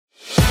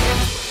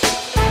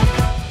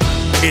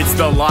It's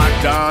the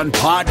Locked On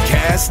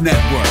Podcast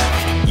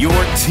Network, your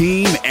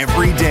team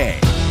every day.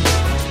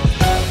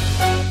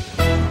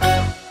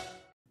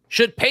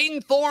 Should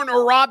Payton Thorne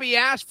or Robby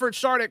Ashford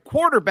start at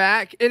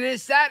quarterback? And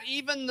is that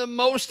even the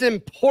most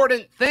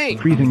important thing?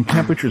 Freezing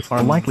temperatures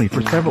are likely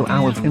for several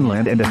hours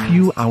inland and a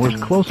few hours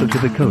closer to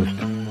the coast.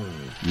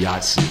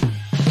 Yes.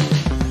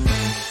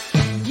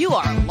 You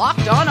are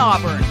Locked On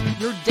Auburn,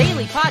 your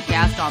daily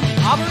podcast on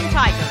the Auburn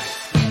Tigers.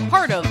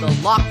 Part of the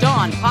Locked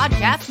On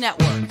Podcast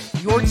Network,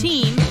 your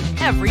team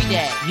every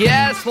day.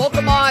 Yes,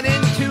 welcome on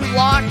into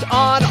Locked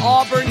On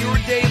Auburn, your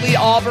daily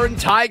Auburn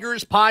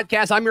Tigers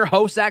podcast. I'm your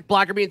host, Zach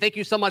Blackerby, and thank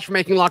you so much for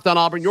making Locked On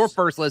Auburn your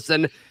first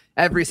listen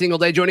every single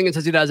day. Joining us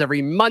as he does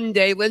every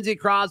Monday, Lindsey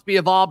Crosby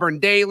of Auburn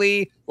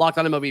Daily, Locked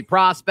On MLB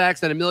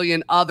Prospects, and a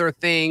million other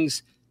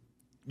things.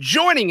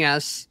 Joining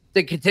us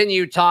to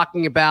continue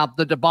talking about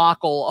the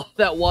debacle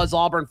that was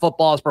Auburn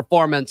football's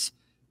performance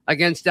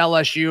against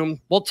LSU.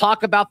 We'll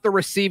talk about the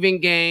receiving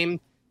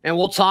game, and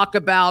we'll talk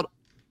about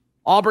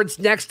Auburn's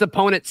next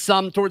opponent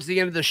some towards the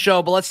end of the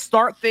show. But let's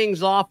start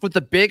things off with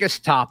the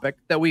biggest topic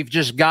that we've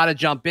just got to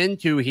jump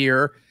into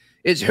here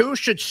is who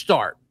should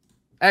start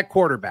at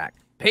quarterback,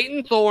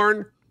 Payton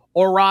Thorne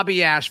or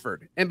Robby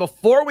Ashford? And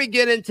before we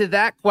get into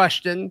that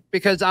question,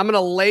 because I'm going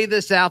to lay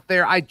this out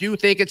there, I do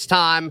think it's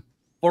time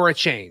for a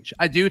change.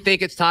 I do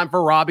think it's time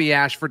for Robby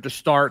Ashford to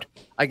start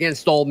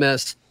against Ole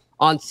Miss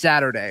on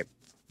Saturday.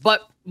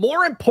 But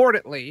more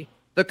importantly,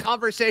 the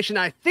conversation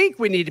I think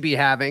we need to be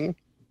having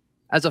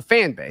as a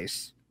fan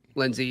base,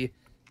 Lindsey,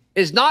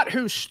 is not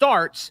who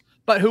starts,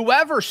 but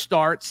whoever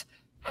starts,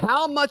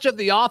 how much of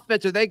the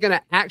offense are they going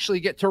to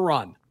actually get to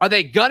run? Are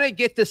they going to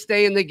get to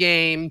stay in the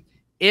game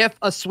if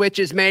a switch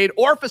is made,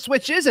 or if a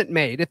switch isn't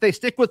made, if they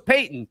stick with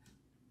Payton?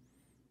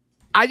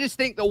 I just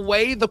think the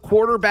way the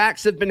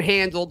quarterbacks have been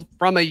handled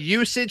from a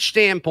usage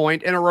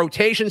standpoint and a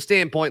rotation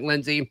standpoint,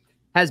 Lindsey,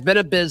 has been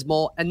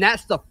abysmal. And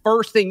that's the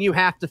first thing you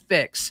have to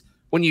fix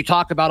when you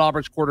talk about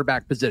Auburn's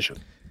quarterback position.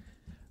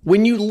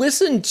 When you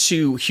listen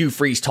to Hugh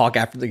Freeze talk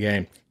after the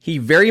game, he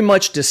very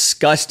much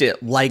discussed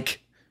it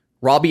like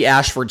Robby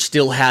Ashford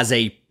still has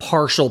a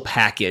partial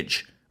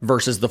package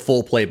versus the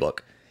full playbook.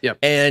 Yep.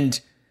 And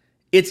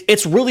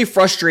it's really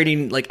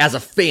frustrating, like as a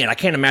fan, I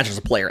can't imagine as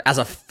a player, as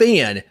a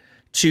fan,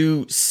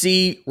 to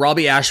see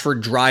Robby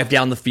Ashford drive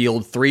down the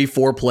field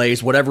 3-4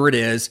 plays, whatever it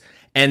is,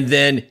 and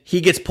then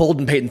he gets pulled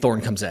and Payton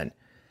Thorne comes in.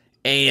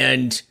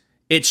 And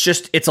it's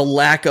a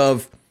lack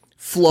of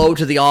flow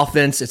to the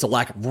offense. It's a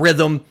lack of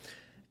rhythm.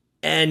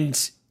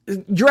 And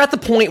you're at the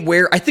point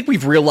where I think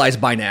we've realized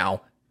by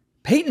now,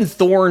 Payton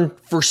Thorne,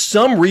 for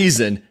some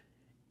reason,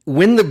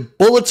 when the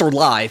bullets are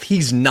live,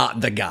 he's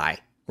not the guy,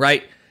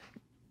 right?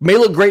 May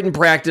look great in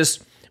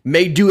practice,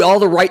 may do all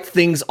the right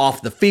things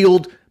off the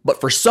field, but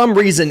for some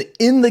reason,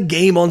 in the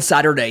game on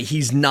Saturday,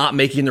 he's not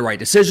making the right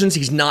decisions.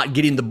 He's not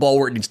getting the ball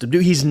where it needs to do.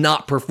 He's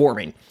not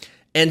performing.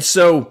 And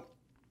so,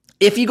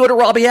 if you go to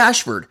Robby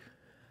Ashford,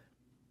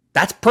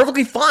 that's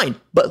perfectly fine,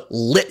 but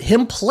let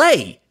him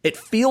play. It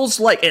feels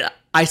like,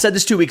 I said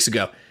this 2 weeks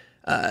ago,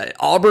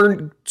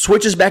 Auburn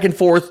switches back and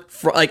forth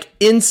for like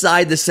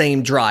inside the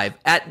same drive.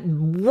 At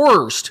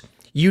worst,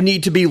 you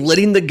need to be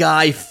letting the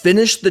guy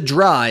finish the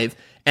drive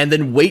and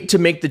then wait to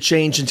make the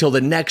change until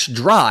the next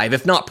drive,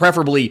 if not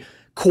preferably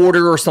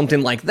quarter or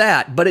something like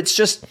that. But it's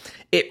just,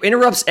 it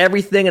interrupts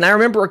everything. And I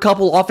remember a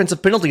couple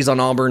offensive penalties on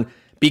Auburn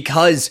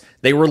because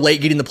they were late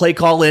getting the play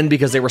call in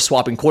because they were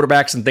swapping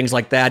quarterbacks and things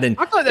like that. And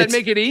I thought that'd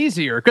make it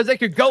easier because they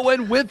could go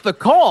in with the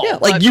call. Yeah,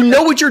 like you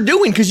know what you're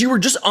doing because you were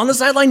just on the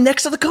sideline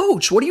next to the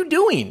coach. What are you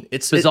doing?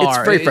 It's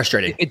bizarre. It's very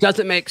frustrating. It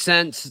doesn't make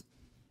sense.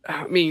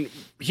 I mean,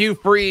 Hugh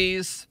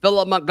Freeze,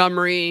 Phillip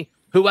Montgomery,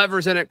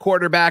 whoever's in at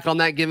quarterback on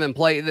that given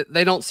play,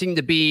 they don't seem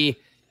to be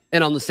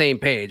in on the same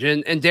page.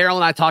 And Daryl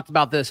and I talked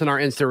about this in our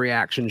instant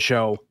reaction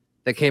show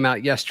that came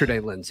out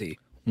yesterday, Lindsey,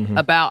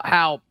 about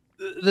how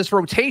this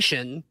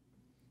rotation,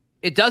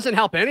 it doesn't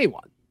help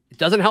anyone. It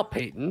doesn't help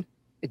Payton.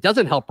 It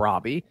doesn't help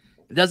Robby.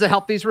 It doesn't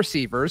help these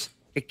receivers.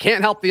 It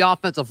can't help the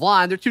offensive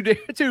line. They're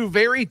two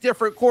very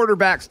different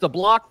quarterbacks to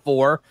block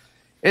for.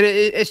 And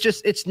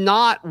it's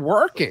not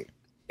working.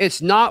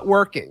 It's not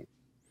working.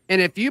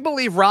 And if you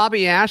believe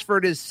Robby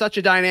Ashford is such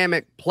a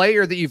dynamic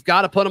player that you've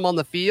got to put him on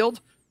the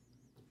field,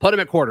 put him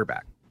at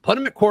quarterback. Put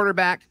him at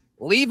quarterback.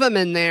 Leave him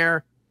in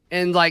there.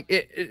 And like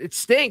it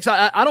stinks.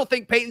 I don't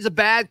think Payton's a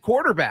bad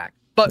quarterback.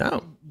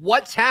 But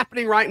what's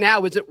happening right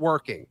now isn't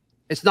working.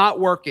 It's not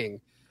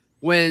working.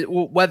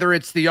 Whether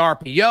it's the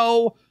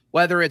RPO,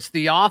 whether it's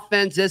the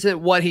offense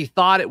isn't what he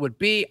thought it would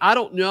be, I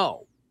don't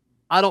know.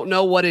 I don't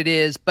know what it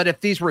is. But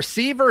if these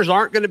receivers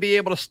aren't going to be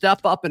able to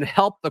step up and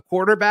help the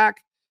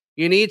quarterback,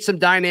 you need some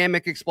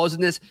dynamic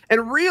explosiveness.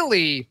 And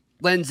really,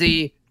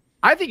 Lindsey,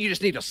 I think you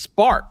just need a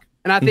spark.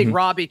 And I think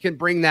Robby can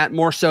bring that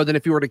more so than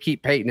if you were to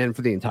keep Payton in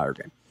for the entire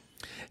game.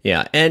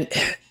 Yeah, and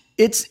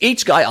it's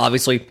each guy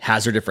obviously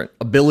has their different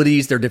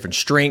abilities, their different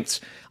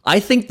strengths. I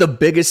think the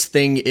biggest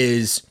thing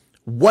is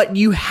what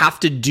you have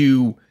to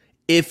do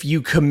if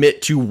you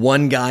commit to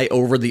one guy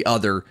over the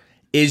other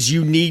is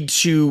you need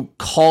to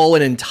call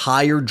an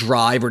entire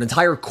drive or an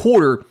entire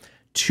quarter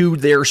to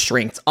their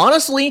strengths.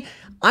 Honestly,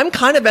 I'm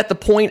kind of at the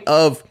point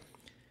of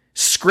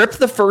script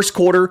the first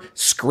quarter,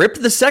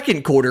 script the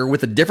second quarter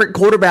with a different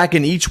quarterback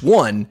in each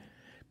one,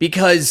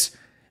 because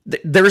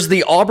there's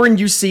the Auburn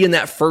you see in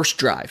that first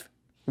drive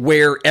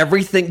where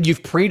everything,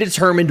 you've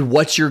predetermined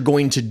what you're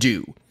going to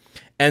do.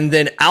 And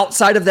then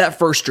outside of that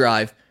first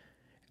drive,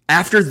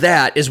 after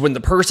that is when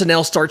the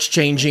personnel starts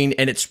changing,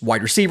 and it's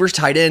wide receivers,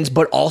 tight ends,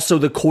 but also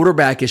the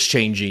quarterback is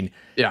changing.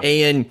 Yeah.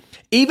 And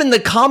even the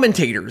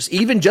commentators,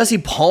 even Jesse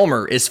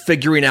Palmer is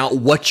figuring out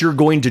what you're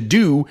going to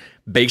do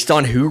based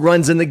on who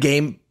runs in the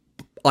game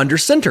under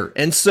center.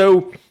 And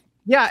so,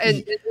 yeah,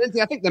 and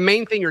I think the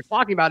main thing you're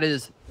talking about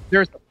is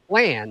there's a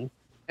plan,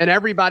 and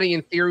everybody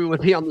in theory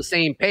would be on the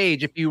same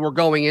page if you were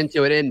going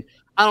into it. And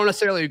I don't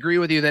necessarily agree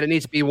with you that it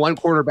needs to be one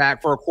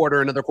quarterback for a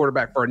quarter, another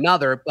quarterback for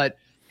another, but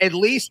at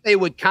least they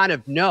would kind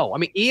of know. I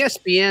mean,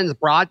 ESPN's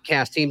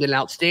broadcast team did an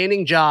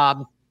outstanding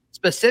job,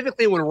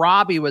 specifically when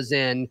Robby was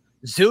in,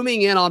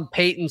 zooming in on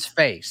Payton's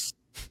face.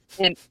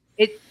 And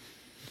it,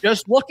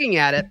 just looking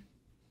at it,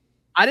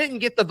 I didn't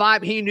get the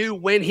vibe he knew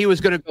when he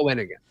was going to go in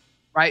again,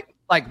 right?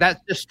 Like,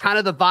 that's just kind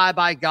of the vibe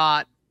I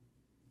got.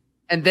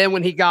 And then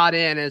when he got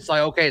in, it's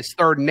like, okay, it's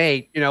 3rd and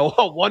 8. You know,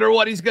 I wonder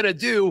what he's going to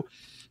do.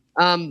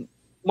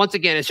 Once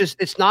again,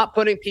 it's not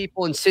putting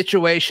people in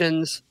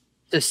situations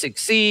to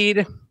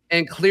succeed.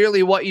 And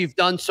clearly what you've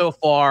done so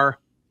far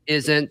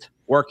isn't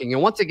working.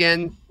 And once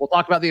again, we'll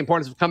talk about the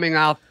importance of coming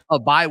out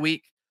of bye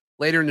week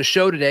later in the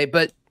show today.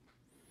 But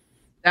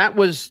that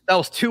was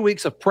 2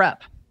 weeks of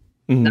prep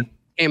that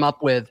came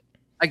up with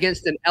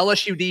against an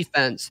LSU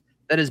defense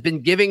that has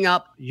been giving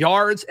up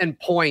yards and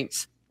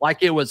points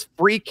like it was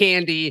free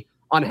candy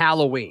on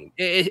Halloween.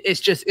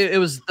 It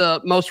was the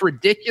most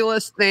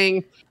ridiculous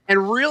thing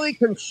and really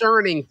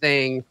concerning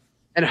thing.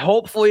 And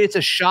hopefully it's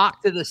a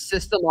shock to the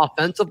system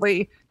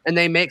offensively and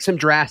they make some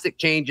drastic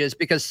changes,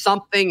 because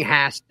something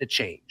has to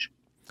change.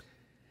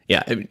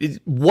 Yeah,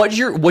 what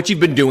you've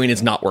been doing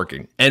is not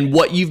working. And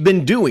what you've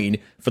been doing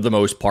for the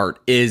most part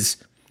is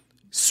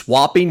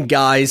swapping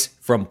guys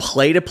from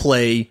play to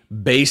play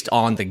based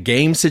on the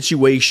game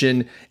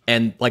situation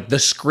and like the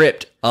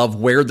script of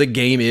where the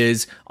game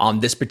is on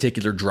this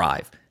particular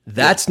drive.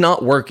 That's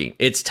not working.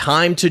 It's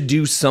time to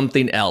do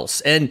something else.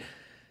 And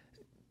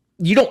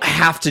you don't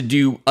have to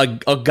do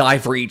a guy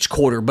for each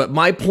quarter, but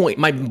my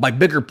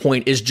bigger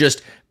point is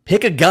just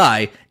pick a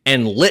guy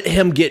and let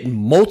him get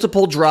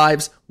multiple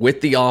drives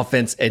with the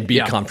offense and be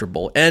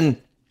comfortable. And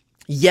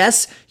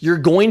yes, you're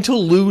going to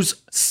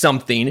lose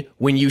something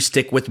when you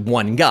stick with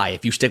one guy.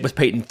 If you stick with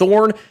Payton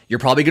Thorne, you're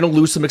probably going to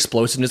lose some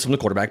explosiveness from the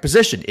quarterback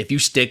position. If you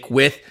stick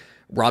with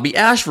Robby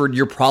Ashford,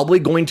 you're probably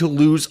going to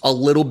lose a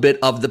little bit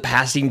of the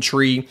passing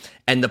tree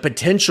and the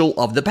potential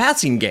of the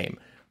passing game.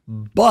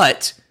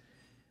 But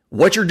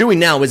what you're doing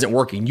now isn't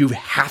working. You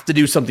have to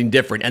do something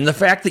different. And the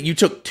fact that you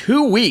took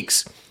 2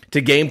 weeks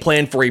to game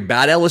plan for a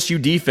bad LSU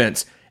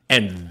defense,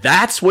 and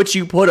that's what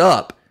you put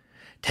up,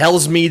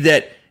 tells me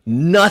that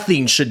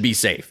nothing should be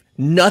safe.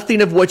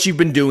 Nothing of what you've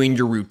been doing,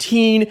 your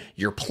routine,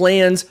 your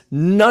plans,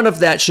 none of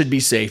that should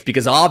be safe,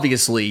 because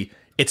obviously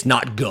it's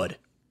not good.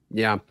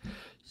 Yeah.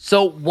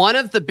 So one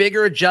of the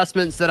bigger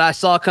adjustments that I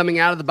saw coming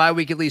out of the bye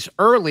week, at least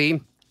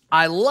early,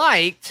 I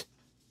liked,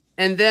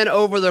 and then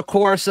over the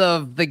course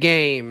of the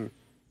game,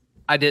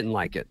 I didn't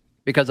like it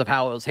because of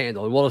how it was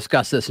handled. And we'll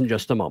discuss this in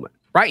just a moment,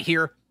 right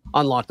here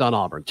on Locked On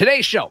Auburn.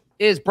 Today's show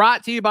is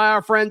brought to you by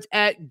our friends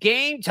at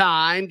Game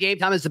Time. Game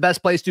Time is the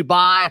best place to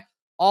buy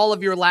all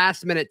of your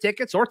last-minute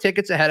tickets or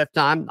tickets ahead of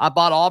time. I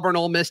bought Auburn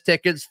Ole Miss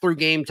tickets through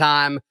Game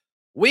Time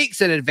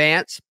weeks in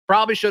advance.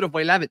 Probably should have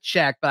waited. I haven't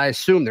checked, but I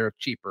assume they're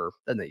cheaper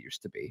than they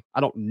used to be. I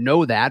don't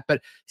know that,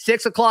 but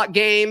 6 o'clock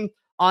game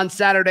on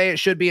Saturday. It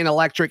should be an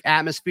electric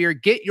atmosphere.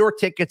 Get your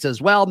tickets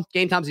as well.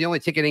 Game Time's the only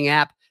ticketing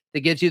app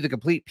that gives you the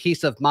complete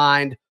peace of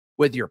mind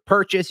with your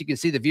purchase. You can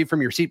see the view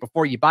from your seat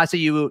before you buy, so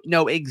you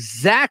know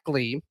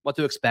exactly what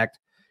to expect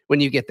when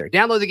you get there.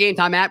 Download the Game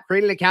Time app,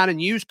 create an account,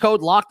 and use code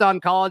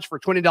LOCKEDONCollege for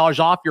 $20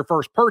 off your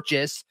first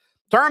purchase.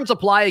 Terms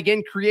apply.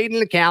 Again, create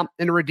an account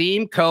and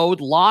redeem code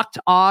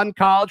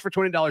LOCKEDONCollege for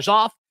 $20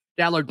 off.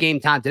 Download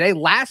Game Time today.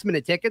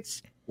 Last-minute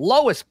tickets,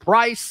 lowest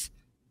price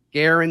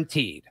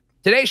guaranteed.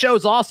 Today's show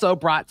is also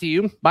brought to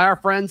you by our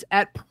friends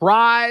at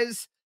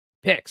Prize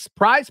Picks.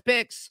 Prize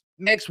Picks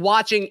makes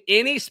watching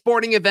any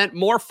sporting event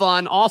more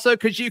fun. Also,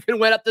 because you can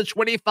win up to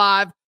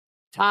 25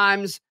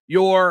 times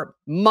your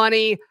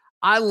money.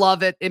 I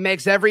love it. It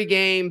makes every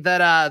game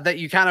that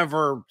you kind of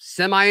are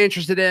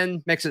semi-interested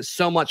in, makes it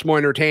so much more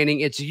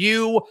entertaining. It's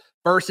you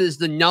versus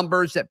the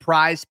numbers that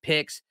Prize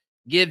Picks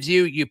gives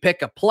you. You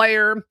pick a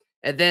player,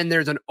 and then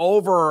there's an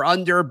over or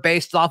under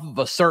based off of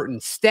a certain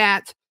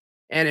stat.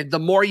 And the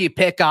more you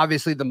pick,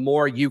 obviously, the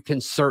more you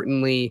can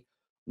certainly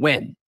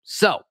win.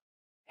 So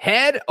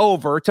head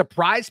over to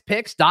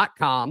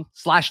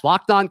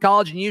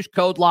prizepicks.com/LockedOnCollege and use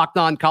code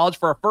LockedOnCollege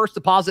for a first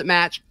deposit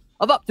match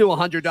of up to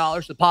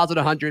 $100. Deposit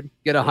 $100,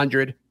 get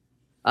 $100.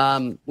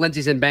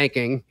 Lindsey's in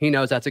banking. He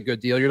knows that's a good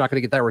deal. You're not going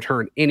to get that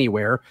return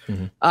anywhere.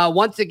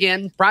 Once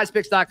again,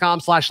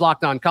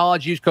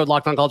 prizepicks.com/LockedOnCollege. Use code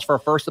LockedOnCollege for a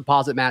first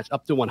deposit match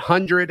up to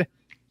 $100.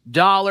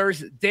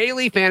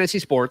 Daily fantasy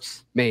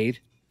sports made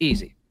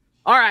easy.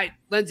 All right,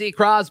 Lindsey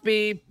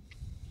Crosby.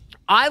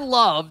 I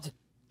loved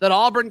that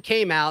Auburn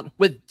came out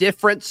with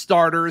different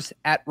starters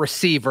at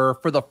receiver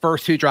for the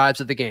first 2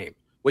 drives of the game.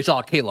 We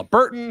saw Caleb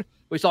Burton.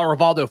 We saw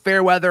Rivaldo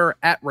Fairweather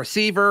at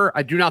receiver.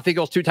 I do not think it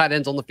was 2 tight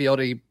ends on the field.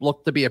 He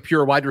looked to be a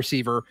pure wide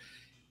receiver.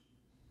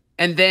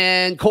 And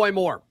then Coy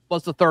Moore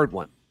was the 3rd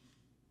one.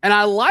 And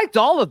I liked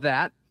all of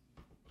that.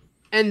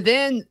 And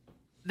then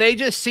they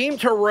just seem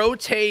to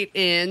rotate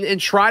in and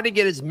try to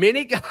get as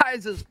many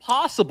guys as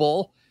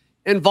possible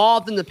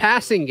involved in the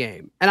passing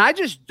game. And I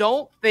just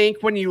don't think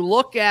when you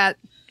look at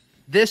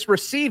this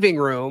receiving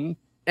room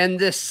and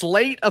this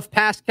slate of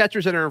pass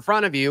catchers that are in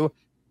front of you,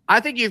 I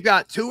think you've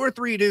got 2 or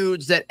 3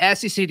 dudes that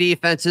SEC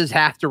defenses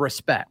have to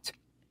respect.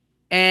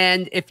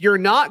 And if you're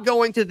not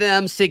going to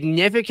them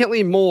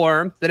significantly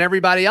more than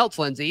everybody else,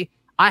 Lindsey,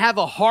 I have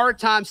a hard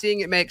time seeing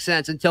it make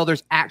sense until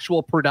there's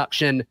actual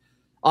production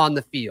on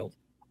the field.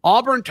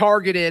 Auburn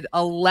targeted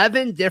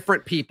 11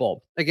 different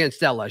people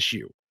against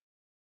LSU.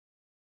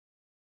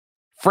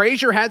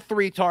 Frazier had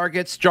 3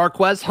 targets.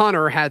 Jarquez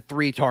Hunter had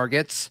 3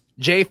 targets.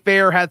 Jay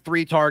Fair had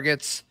 3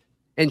 targets.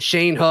 And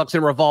Shane Hooks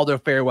and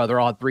Rivaldo Fairweather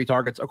all had 3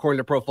 targets, according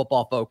to Pro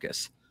Football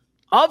Focus.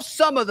 Of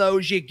some of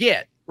those you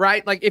get,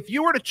 right? Like if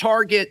you were to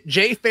target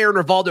Jay Fair and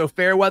Rivaldo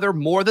Fairweather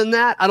more than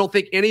that, I don't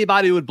think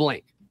anybody would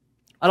blink.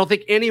 I don't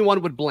think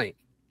anyone would blink.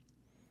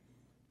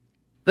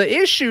 The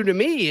issue to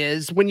me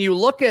is when you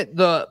look at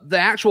the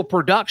actual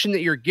production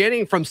that you're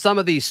getting from some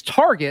of these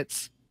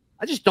targets,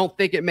 I just don't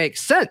think it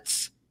makes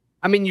sense.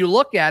 I mean, you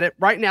look at it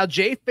right now,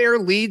 Jay Fair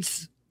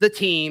leads the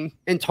team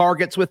in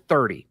targets with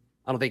 30.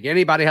 I don't think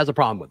anybody has a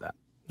problem with that.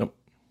 Nope.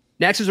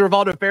 Next is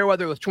Rivaldo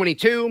Fairweather with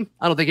 22.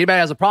 I don't think anybody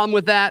has a problem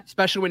with that,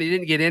 especially when he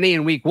didn't get any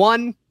in week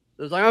 1.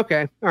 It was like,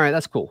 okay, all right,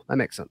 that's cool. That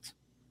makes sense.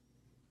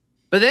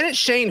 But then it's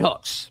Shane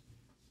Hooks.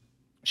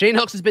 Shane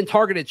Hooks has been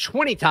targeted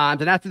 20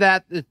 times, and after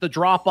that, the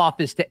drop-off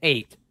is to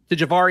 8, to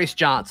Javarius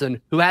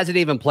Johnson, who hasn't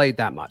even played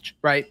that much,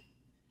 right?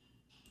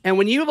 And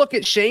when you look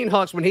at Shane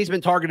Hooks, when he's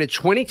been targeted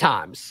 20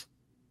 times,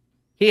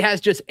 he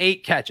has just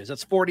 8 catches.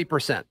 That's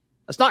 40%.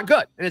 That's not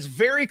good. And it's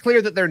very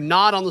clear that they're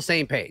not on the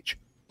same page.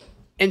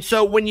 And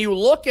so when you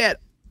look at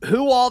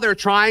who all they're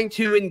trying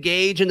to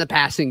engage in the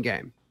passing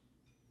game,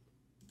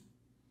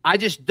 I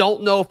just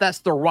don't know if that's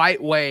the right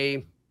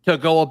way to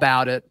go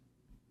about it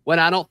when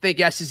I don't think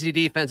SEC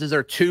defenses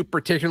are too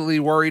particularly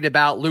worried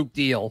about Luke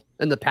Deal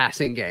in the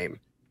passing game.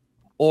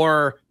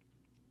 Or,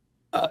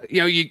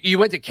 you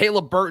went to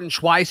Caleb Burton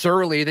twice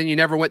early, then you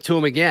never went to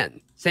him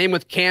again. Same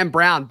with Cam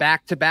Brown,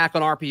 back-to-back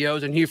on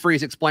RPOs, and Hugh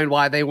Freeze explained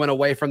why they went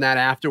away from that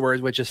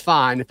afterwards, which is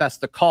fine. If that's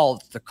the call,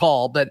 it's the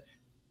call. But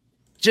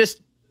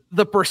just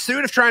the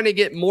pursuit of trying to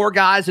get more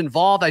guys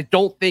involved, I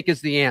don't think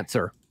is the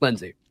answer,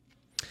 Lindsey.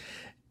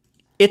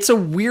 It's a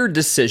weird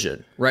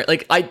decision, right?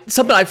 Like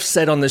something I've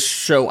said on this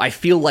show, I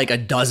feel like a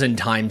dozen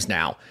times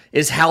now,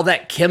 is how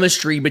that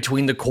chemistry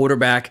between the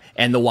quarterback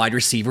and the wide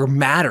receiver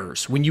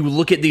matters. When you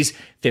look at these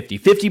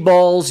 50-50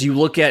 balls, you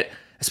look at,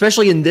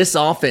 especially in this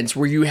offense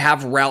where you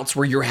have routes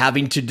where you're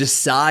having to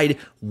decide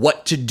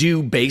what to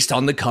do based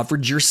on the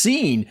coverage you're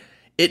seeing,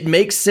 it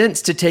makes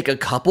sense to take a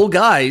couple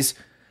guys,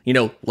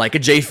 like a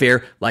Jay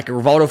Fair, like a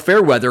Rivaldo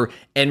Fairweather,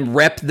 and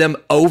rep them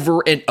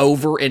over and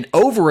over and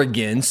over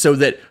again so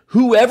that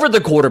whoever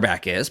the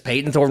quarterback is,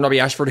 Payton Thorne,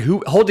 Robby Ashford,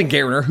 Holden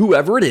Garner,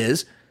 whoever it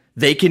is,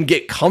 they can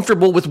get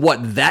comfortable with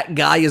what that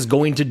guy is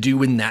going to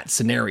do in that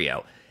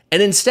scenario.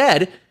 And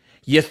instead,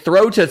 you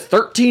throw to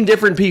 13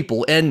 different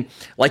people, and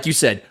like you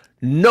said,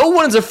 no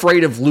one's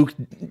afraid of Luke,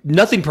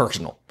 nothing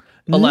personal.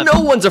 11.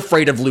 No one's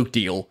afraid of Luke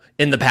Deal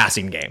in the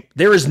passing game.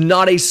 There is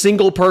not a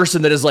single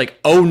person that is like,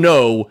 oh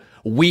no,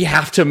 we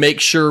have to make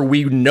sure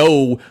we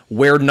know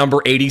where number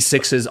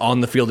 86 is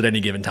on the field at any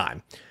given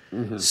time.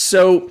 Mm-hmm.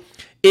 So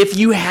if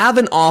you have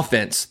an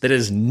offense that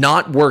is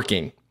not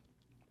working,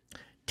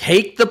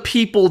 take the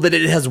people that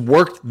it has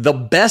worked the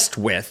best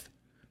with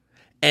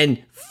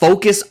and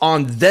focus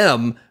on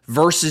them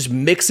versus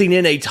mixing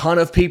in a ton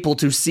of people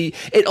to see.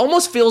 It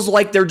almost feels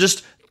like they're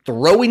just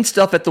throwing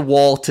stuff at the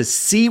wall to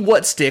see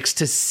what sticks,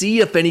 to see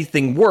if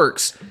anything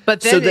works.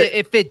 But then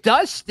if it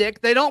does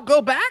stick, they don't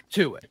go back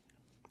to it.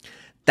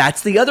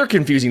 That's the other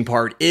confusing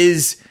part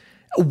is,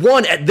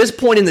 one, at this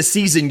point in the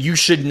season, you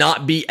should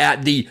not be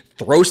at the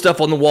throw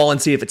stuff on the wall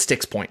and see if it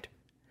sticks point.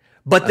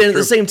 But then at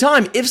the same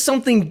time, if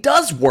something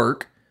does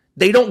work,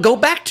 they don't go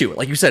back to it.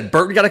 Like you said,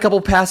 Burton got a couple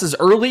passes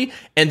early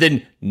and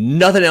then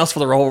nothing else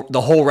for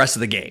the whole rest of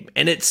the game.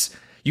 And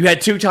you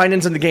had 2 tight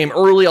ends in the game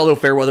early, although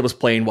Fairweather was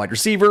playing wide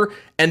receiver,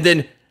 and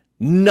then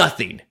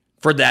nothing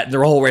for the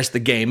whole rest of the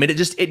game. And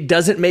it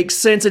doesn't make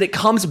sense. And it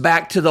comes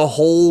back to the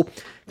whole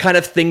kind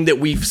of thing that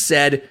we've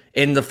said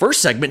in the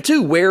first segment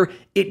too, where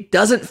it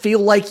doesn't feel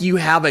like you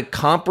have a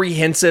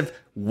comprehensive,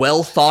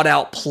 well thought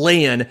out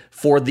plan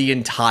for the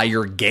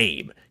entire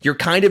game. You're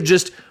kind of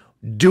just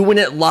doing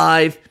it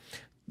live.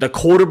 The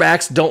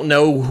quarterbacks don't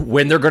know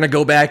when they're going to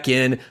go back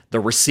in. The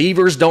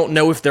receivers don't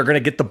know if they're going to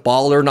get the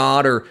ball or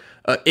not, or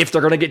if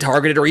they're going to get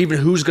targeted or even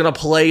who's going to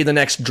play the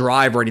next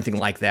drive or anything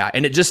like that.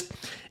 And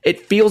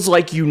it feels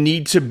like you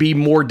need to be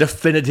more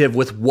definitive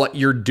with what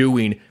you're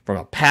doing from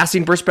a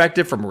passing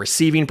perspective, from a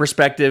receiving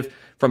perspective,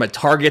 from a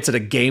targets and a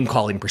game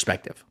calling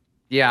perspective.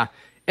 Yeah.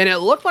 And it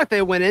looked like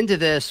they went into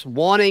this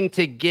wanting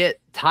to get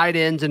tight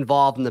ends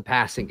involved in the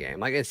passing game.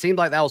 Like it seemed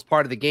like that was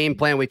part of the game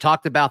plan. We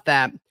talked about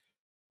that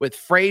with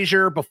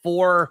Frazier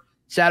before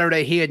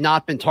Saturday. He had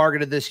not been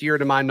targeted this year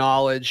to my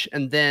knowledge.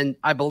 And then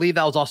I believe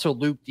that was also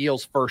Luke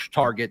Deal's first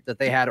target that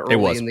they had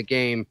early in the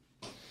game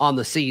on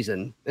the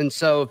season. And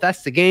so if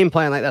that's the game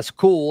plan, like that's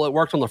cool. It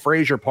worked on the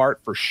Frazier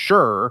part for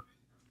sure.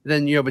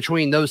 Then,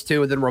 between those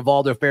two and then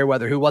Rivaldo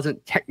Fairweather, who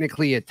wasn't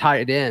technically a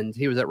tight end,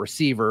 he was at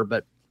receiver,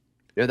 but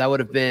that would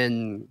have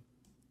been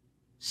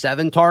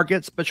 7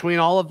 targets between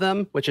all of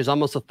them, which is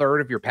almost a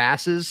third of your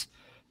passes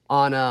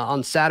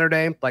on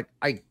Saturday. Like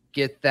I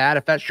get that.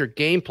 If that's your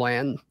game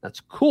plan, that's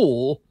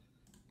cool.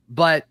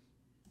 But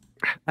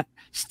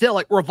still,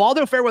 like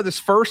Rivaldo Fairweather's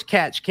first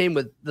catch came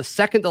with the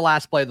second to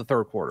last play of the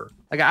third quarter.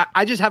 Like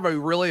I just have a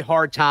really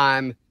hard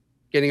time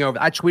getting over.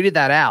 I tweeted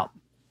that out.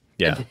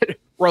 Yeah.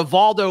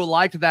 Rivaldo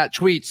liked that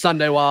tweet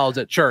Sunday while I was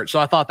at church. So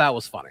I thought that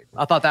was funny.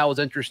 I thought that was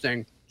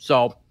interesting.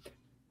 So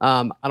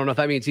I don't know if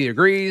that means he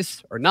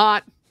agrees or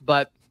not,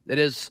 but it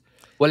is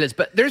what it is.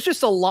 But there's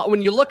just a lot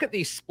when you look at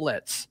these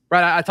splits,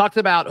 right? I talked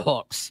about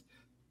Hooks.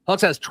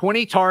 Hooks has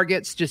 20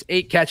 targets, just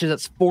 8 catches.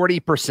 That's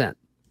 40%.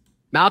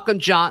 Malcolm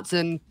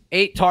Johnson,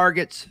 8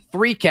 targets,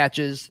 3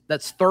 catches.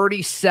 That's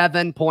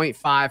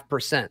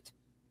 37.5%.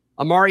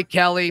 Amari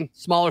Kelly,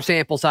 smaller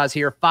sample size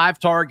here, 5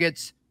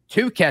 targets,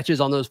 2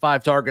 catches on those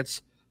 5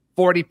 targets,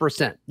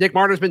 40%. Nick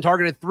Martin's been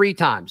targeted 3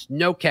 times,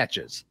 no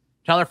catches.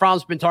 Tyler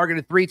Fromm's been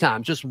targeted 3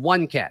 times, just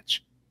 1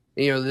 catch.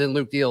 Then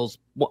Luke Deal's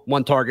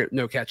 1 target,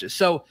 no catches.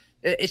 So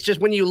it's just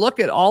when you look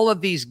at all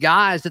of these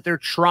guys that they're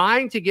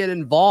trying to get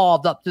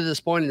involved up to this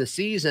point in the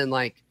season,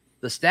 like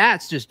the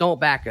stats just don't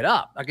back it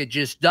up. Like it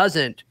just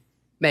doesn't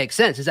make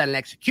sense. Is that an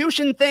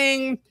execution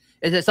thing?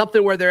 Is it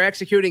something where they're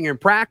executing in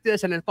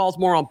practice and it falls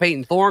more on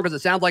Payton Thorne because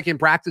it sounds like in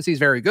practice he's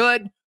very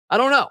good? I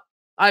don't know.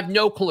 I have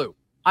no clue.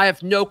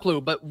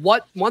 But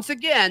once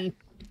again,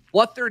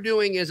 what they're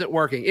doing isn't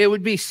working. It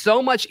would be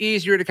so much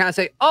easier to kind of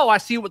say, oh, I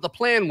see what the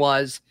plan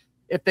was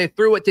if they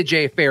threw it to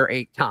Jay Fair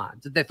 8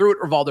 times, if they threw it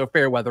to Rivaldo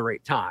Fairweather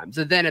 8 times.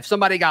 And then if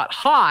somebody got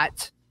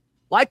hot,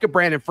 like a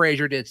Brandon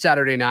Frazier did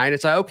Saturday night,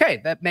 it's like,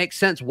 okay, that makes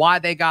sense why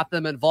they got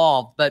them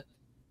involved. But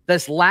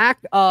this lack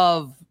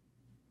of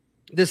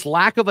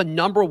a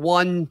number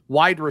 1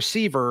 wide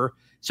receiver,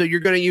 so you're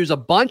going to use a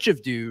bunch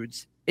of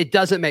dudes, it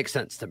doesn't make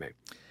sense to me.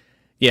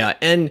 Yeah,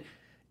 and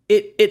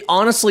it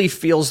honestly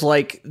feels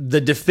like the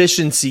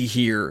deficiency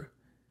here,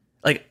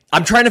 like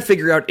I'm trying to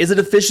figure out, is it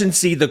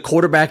deficiency the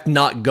quarterback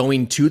not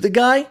going to the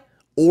guy,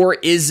 or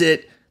is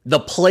it the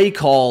play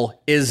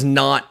call is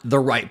not the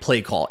right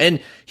play call?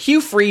 And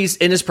Hugh Freeze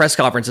in his press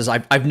conferences,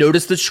 I've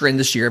noticed the trend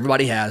this year,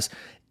 everybody has,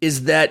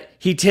 is that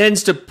he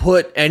tends to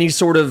put any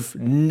sort of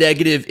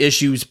negative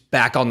issues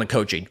back on the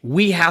coaching.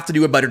 We have to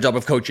do a better job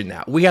of coaching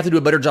that. We have to do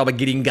a better job of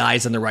getting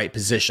guys in the right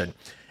position.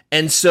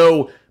 And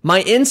so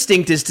my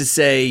instinct is to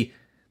say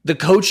the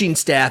coaching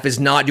staff is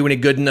not doing a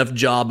good enough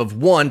job of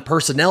 1,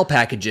 personnel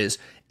packages,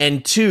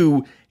 and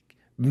 2,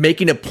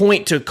 making a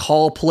point to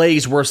call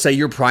plays where, say,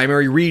 your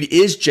primary read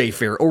is Jay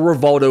Fair or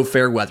Rivaldo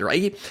Fairweather.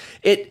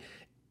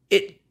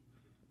 It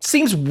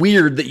seems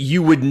weird that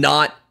you would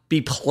not be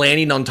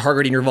planning on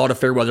targeting Rivaldo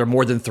Fairweather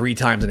more than 3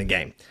 times in a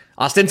game.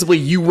 Ostensibly,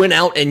 you went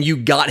out and you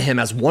got him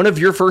as one of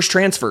your first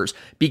transfers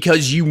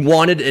because you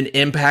wanted an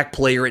impact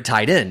player at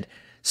tight end.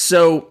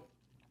 So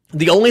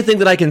the only thing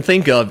that I can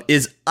think of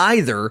is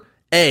either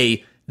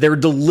A, they're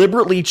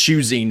deliberately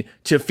choosing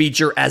to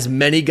feature as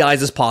many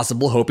guys as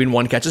possible, hoping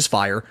one catches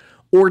fire,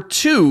 or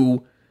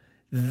 2,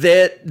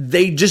 that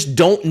they just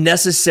don't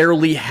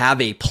necessarily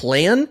have a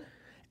plan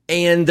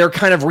and they're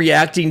kind of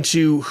reacting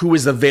to who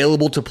is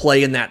available to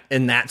play in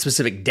that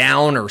specific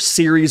down or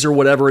series or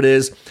whatever it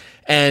is.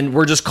 And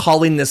we're just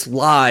calling this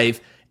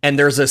live, and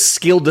there's a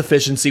skill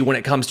deficiency when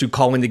it comes to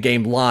calling the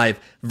game live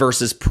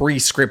versus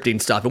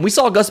pre-scripting stuff. And we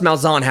saw Gus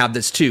Malzahn have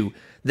this too.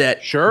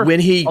 That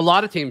when a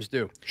lot of teams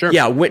do. Sure.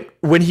 Yeah,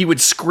 when he would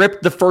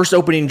script the first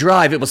opening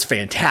drive, it was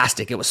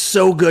fantastic. It was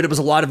so good. It was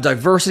a lot of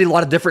diversity, a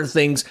lot of different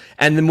things.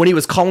 And then when he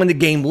was calling the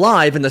game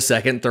live in the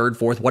second, third,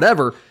 fourth,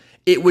 whatever,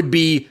 it would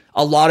be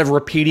a lot of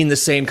repeating the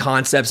same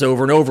concepts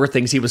over and over,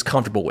 things he was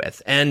comfortable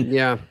with. And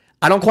yeah,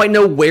 I don't quite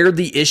know where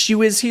the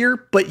issue is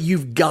here, but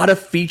you've got to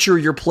feature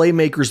your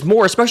playmakers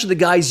more, especially the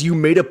guys you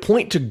made a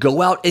point to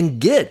go out and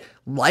get,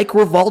 like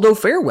Rivaldo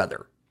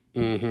Fairweather.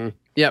 Mm-hmm.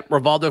 Yep,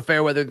 Rivaldo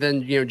Fairweather.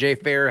 Then Jay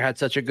Fair had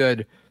such a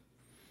good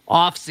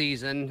off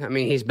season. I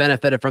mean, he's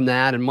benefited from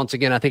that, and once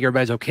again, I think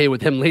everybody's okay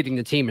with him leading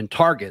the team in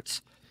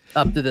targets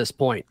up to this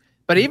point.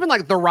 But even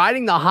like they're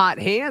riding the hot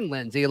hand,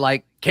 Lindsay.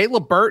 Like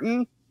Caleb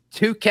Burton,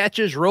 2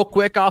 catches real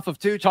quick off of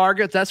 2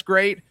 targets. That's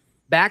great.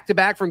 Back to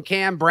back from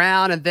Cam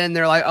Brown, and then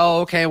they're like,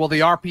 oh, okay, well the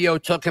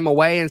RPO took him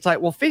away, and it's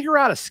like, well, figure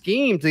out a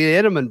scheme to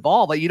get him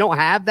involved. Like you don't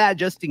have that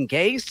just in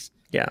case.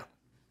 Yeah.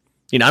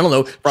 I don't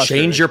know,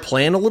 change your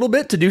plan a little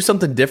bit to do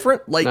something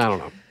different. Like, I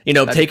don't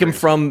know, take him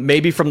from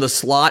the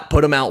slot,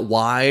 put him out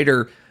wide,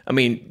 or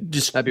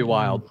just that'd be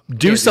wild.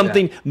 Do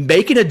something,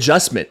 make an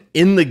adjustment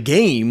in the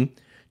game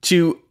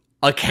to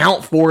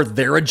account for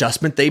their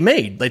adjustment they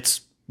made.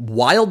 That's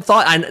wild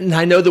thought. And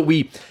I know that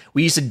we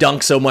used to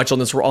dunk so much on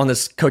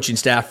this coaching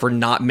staff for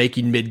not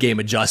making mid-game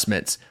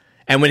adjustments.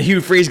 And when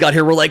Hugh Freeze got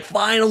here, we're like,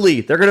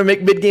 finally, they're going to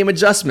make mid-game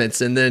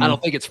adjustments. And then I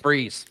don't think it's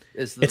Freeze.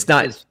 It's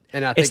not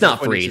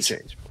Freeze.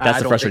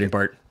 That's the frustrating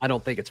part. I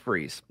don't think it's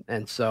Freeze.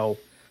 And so,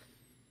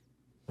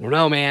 I don't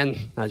know,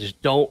 man. I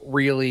just don't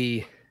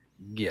really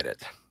get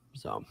it.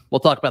 So we'll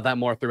talk about that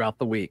more throughout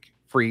the week.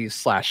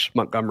 Freeze /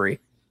 Montgomery.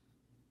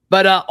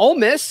 But Ole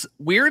Miss,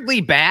 weirdly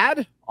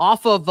bad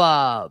off of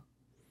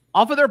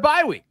their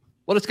bye week.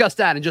 We'll discuss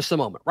that in just a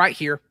moment, right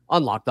here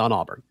on Locked On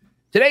Auburn.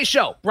 Today's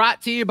show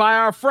brought to you by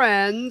our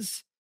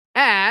friends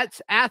at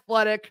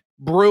Athletic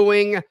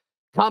Brewing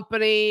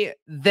Company.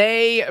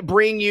 They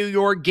bring you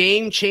your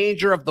game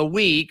changer of the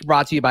week,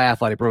 brought to you by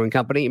Athletic Brewing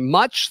Company.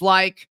 Much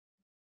like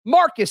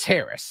Marcus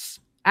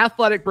Harris,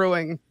 Athletic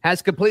Brewing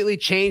has completely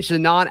changed the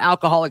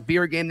non-alcoholic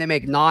beer game. They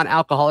make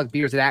non-alcoholic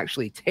beers that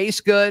actually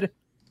taste good.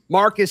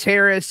 Marcus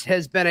Harris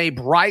has been a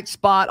bright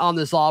spot on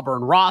this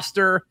Auburn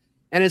roster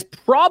and is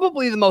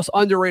probably the most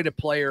underrated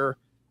player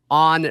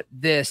on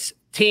this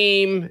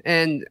team.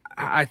 And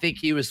I think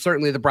he was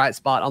certainly the bright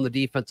spot on the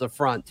defensive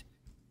front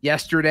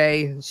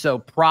yesterday. So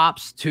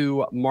props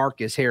to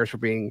Marcus Harris for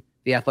being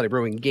the Athletic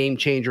Brewing game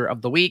changer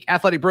of the week.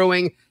 Athletic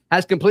Brewing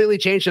has completely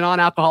changed the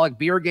non-alcoholic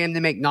beer game. They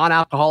make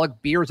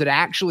non-alcoholic beers that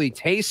actually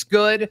taste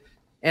good.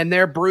 And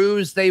their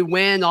brews, they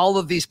win all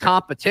of these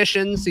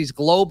competitions, these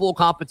global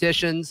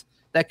competitions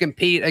that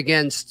compete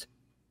against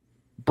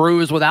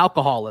brews with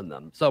alcohol in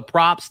them. So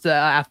props to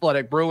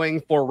Athletic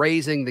Brewing for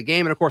raising the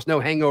game. And of course, no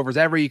hangovers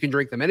ever. You can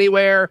drink them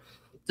anywhere.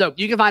 So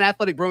you can find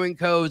Athletic Brewing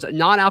Co.'s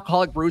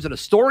non-alcoholic brews at a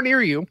store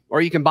near you,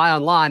 or you can buy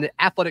online at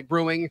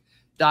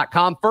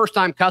athleticbrewing.com.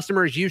 First-time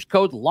customers use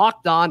code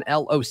LOCKEDON,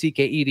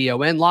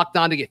 LOCKEDON, Locked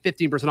On to get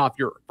 15% off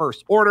your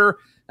first order.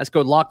 That's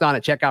code LOCKEDON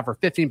at checkout for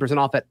 15%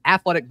 off at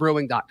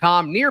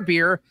athleticbrewing.com. Near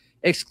beer,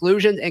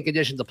 exclusions and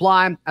conditions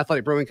apply.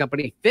 Athletic Brewing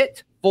Company,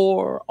 fit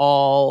for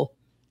all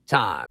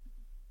time.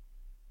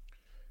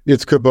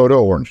 It's Kubota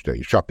Orange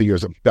Day. Shop the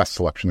year's best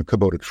selection of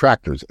Kubota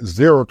tractors,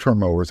 zero-turn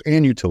mowers,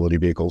 and utility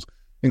vehicles,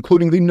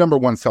 including the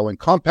 #1 selling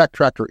compact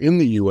tractor in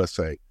the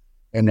USA.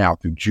 And now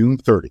through June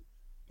 30,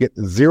 get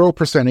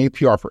 0%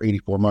 APR for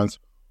 84 months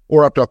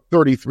or up to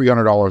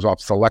 $3,300 off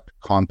select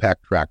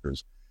compact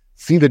tractors.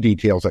 See the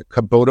details at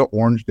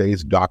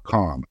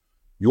KubotaOrangeDays.com.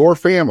 Your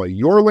family,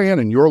 your land,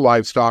 and your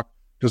livestock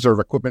deserve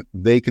equipment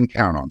they can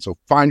count on. So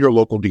find your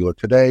local dealer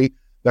today.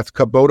 That's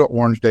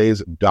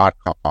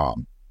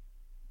KubotaOrangeDays.com.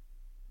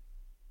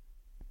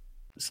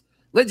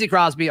 Lindsey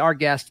Crosby, our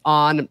guest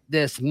on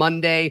this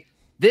Monday.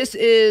 This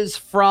is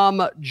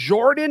from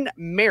Jordan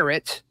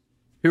Merritt,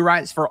 who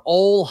writes for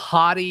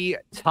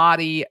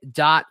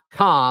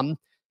OleHottyToddy.com.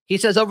 He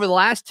says, over the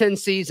last 10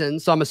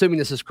 seasons, so I'm assuming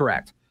this is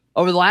correct,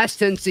 over the last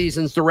 10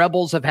 seasons, the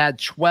Rebels have had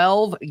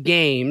 12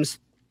 games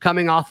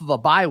coming off of a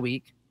bye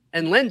week.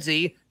 And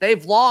Lindsey,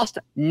 they've lost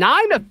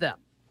 9 of them.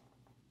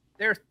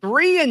 They're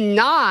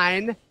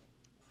 3-9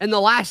 in the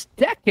last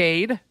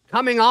decade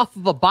coming off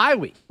of a bye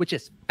week, which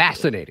is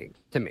fascinating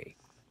to me.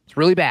 It's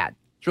really bad.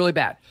 It's really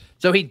bad.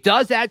 So he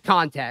does add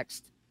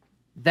context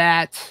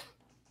that,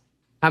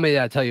 how many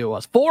did I tell you it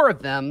was? 4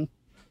 of them,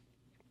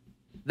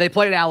 they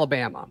played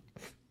Alabama.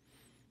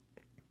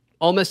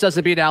 Ole Miss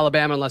doesn't beat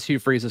Alabama unless Hugh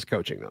Freeze is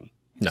coaching them.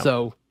 No.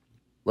 So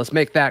let's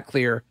make that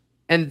clear.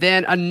 And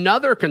then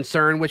another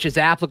concern, which is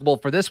applicable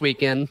for this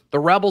weekend, the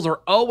Rebels are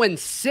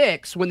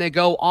 0-6 when they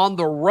go on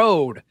the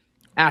road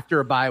after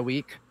a bye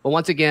week. But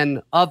once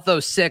again, of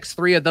those 6,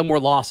 3 of them were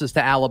losses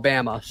to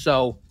Alabama.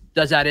 So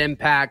does that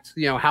impact,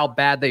 how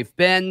bad they've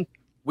been?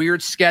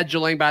 Weird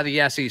scheduling by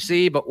the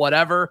SEC, but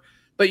whatever.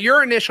 But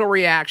your initial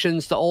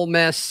reactions to Ole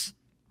Miss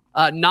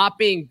not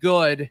being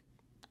good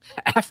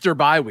after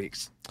bye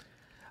weeks?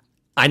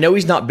 I know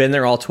he's not been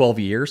there all 12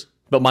 years,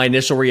 but my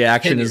initial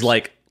reaction is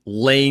like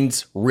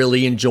Lane's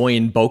really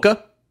enjoying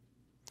Boca.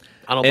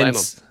 I don't blame him.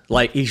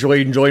 Like he's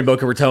really enjoying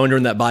Boca Raton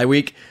during that bye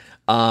week.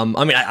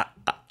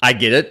 I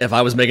get it. If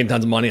I was making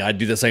tons of money, I'd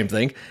do the same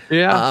thing.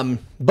 Yeah.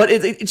 But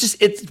it's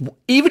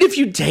even if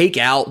you take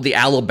out the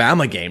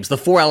Alabama games, the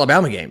 4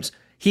 Alabama games,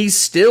 he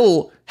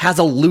still has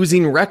a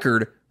losing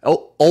record.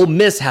 Ole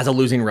Miss has a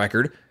losing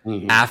record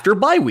after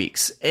bye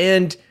weeks.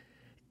 And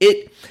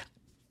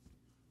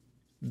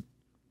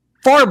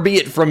far be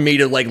it from me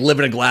to live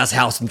in a glass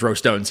house and throw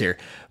stones here,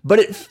 but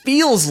it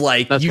feels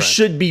like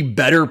should be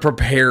better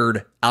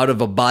prepared out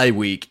of a bye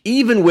week,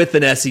 even with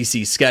an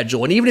SEC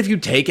schedule. And even if you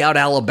take out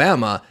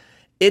Alabama,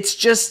 it's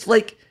just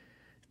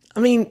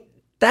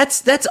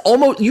that's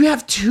almost, you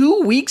have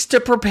 2 weeks to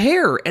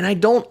prepare. And I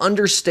don't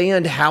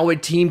understand how a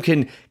team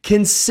can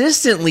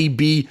consistently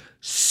be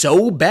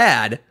so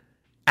bad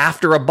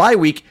after a bye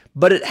week,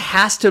 but it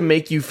has to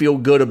make you feel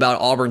good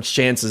about Auburn's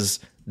chances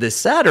this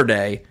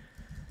Saturday,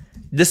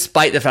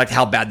 despite the fact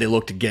how bad they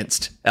looked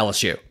against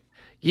LSU.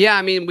 Yeah,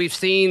 I mean, we've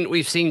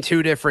seen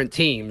two different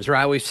teams,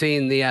 right? We've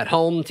seen the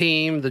at-home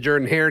team, the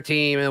Jordan-Hare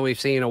team, and we've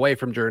seen away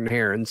from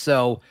Jordan-Hare. And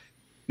so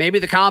maybe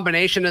the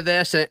combination of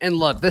this, and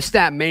look, this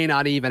stat may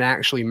not even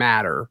actually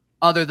matter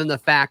other than the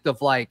fact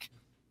of like,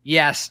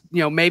 yes,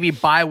 maybe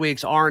bye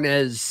weeks aren't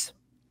as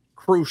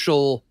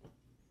crucial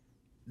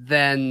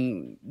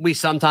than we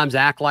sometimes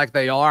act like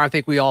they are. I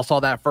think we all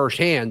saw that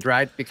firsthand,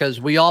 right? Because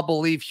we all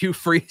believe Hugh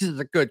Freeze is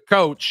a good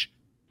coach.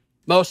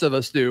 Most of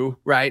us do,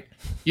 right?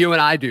 You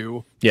and I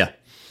do. Yeah.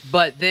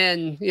 But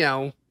then,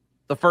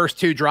 the first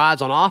two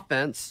drives on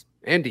offense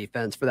and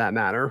defense, for that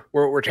matter,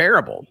 were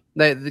terrible.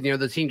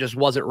 The team just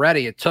wasn't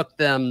ready. It took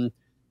them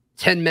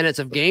 10 minutes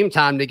of game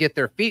time to get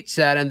their feet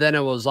set, and then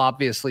it was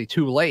obviously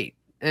too late.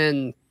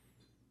 And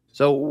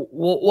so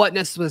what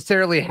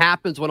necessarily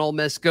happens when Ole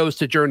Miss goes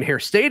to Jordan-Hare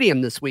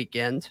Stadium this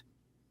weekend?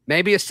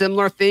 Maybe a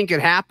similar thing could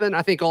happen.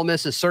 I think Ole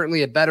Miss is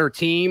certainly a better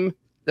team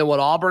than what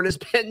Auburn has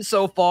been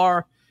so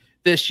far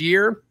this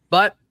year.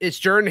 But it's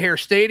Jordan-Hare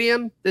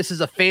Stadium. This is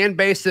a fan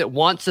base that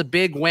wants a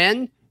big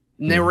win,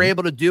 and they were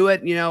able to do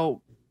it.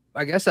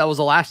 I guess that was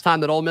the last time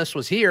that Ole Miss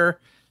was here.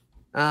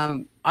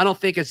 I don't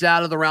think it's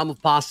out of the realm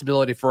of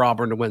possibility for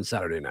Auburn to win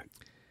Saturday night.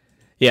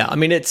 Yeah, I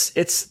mean,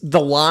 it's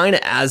the line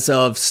as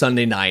of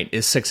Sunday night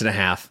is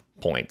 6.5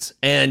 points.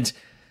 And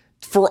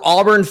for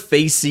Auburn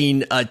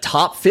facing a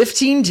top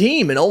 15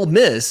 team in Ole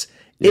Miss,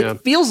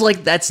 it feels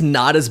like that's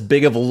not as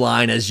big of a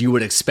line as you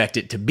would expect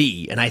it to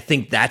be. And I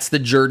think that's the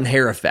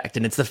Jordan-Hare effect.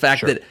 And it's the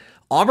fact that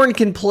Auburn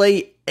can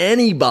play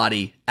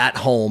anybody at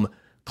home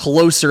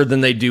closer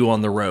than they do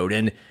on the road.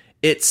 And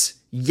it's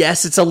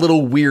a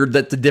little weird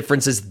that the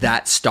difference is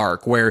that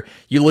stark, where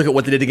you look at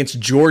what they did against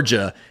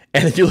Georgia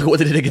and then you look at what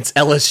they did against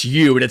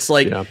LSU. And it's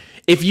like,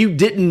 if you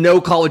didn't know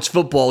college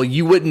football,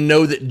 you wouldn't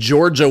know that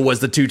Georgia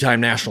was the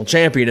 2-time national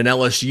champion and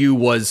LSU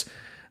was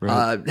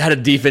had a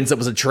defense that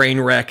was a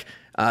train wreck.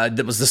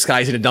 That was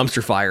disguised in a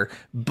dumpster fire.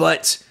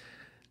 But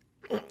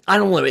I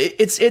don't know.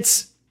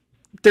 It's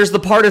there's the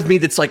part of me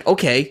that's like,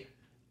 okay,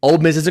 Ole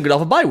Miss isn't good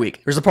off a bye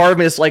week. There's a part of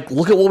me that's like,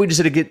 look at what we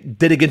just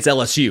did against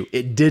LSU.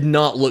 It did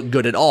not look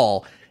good at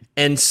all.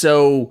 And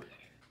so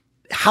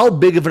how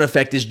big of an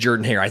effect is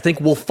Jordan-Hare? I think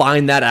we'll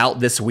find that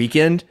out this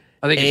weekend.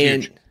 I think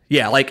it's huge.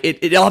 Yeah, like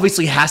it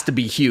obviously has to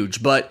be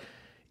huge. But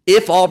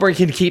if Auburn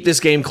can keep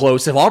this game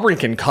close, if Auburn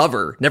can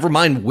cover, never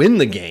mind win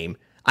the game,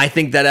 I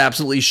think that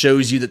absolutely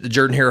shows you that the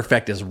Jordan-Hare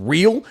effect is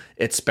real,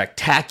 it's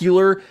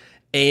spectacular,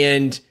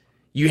 and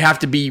you have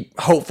to be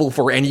hopeful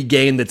for any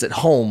game that's at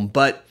home.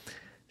 But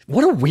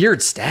what a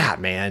weird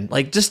stat, man.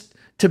 Like, just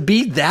to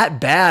be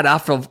that bad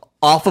off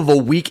of a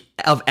week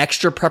of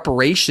extra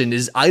preparation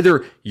is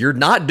either you're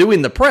not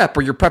doing the prep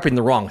or you're prepping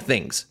the wrong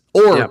things,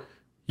 or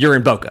you're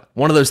in Boca.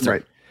 One of those three.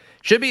 Right.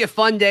 Should be a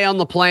fun day on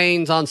the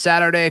plains on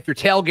Saturday. If you're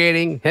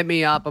tailgating, hit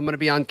me up. I'm going to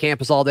be on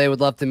campus all day. Would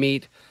love to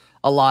meet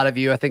a lot of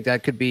you. I think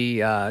that could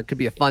be a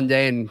fun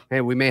day, and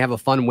hey, we may have a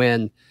fun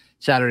win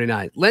Saturday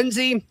night.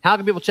 Lindsay, how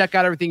can people check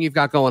out everything you've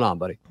got going on,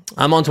 buddy?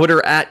 I'm on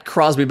Twitter at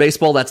Crosby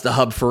Baseball. That's the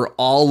hub for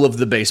all of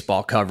the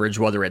baseball coverage,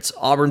 whether it's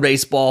Auburn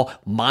baseball,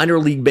 minor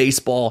league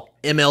baseball,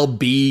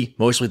 MLB,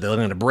 mostly the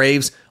Atlanta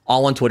Braves,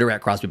 all on Twitter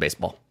at Crosby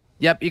Baseball.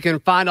 Yep, you can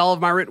find all of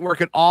my written work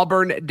at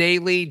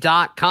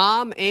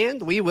auburndaily.com,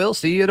 and we will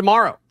see you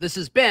tomorrow. This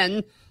has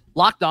been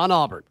Locked On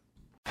Auburn.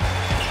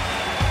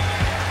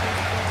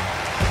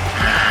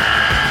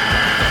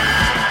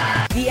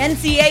 The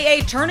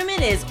NCAA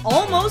tournament is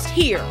almost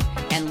here,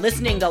 and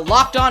listening to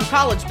Locked On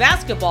College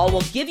Basketball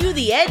will give you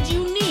the edge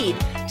you need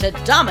to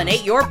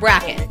dominate your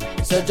bracket.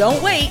 So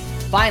don't wait.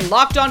 Find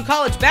Locked On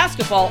College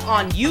Basketball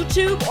on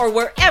YouTube or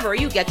wherever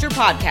you get your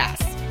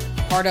podcasts.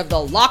 Part of the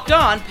Locked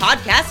On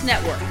Podcast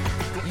Network.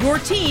 Your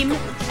team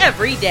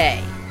every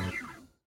day.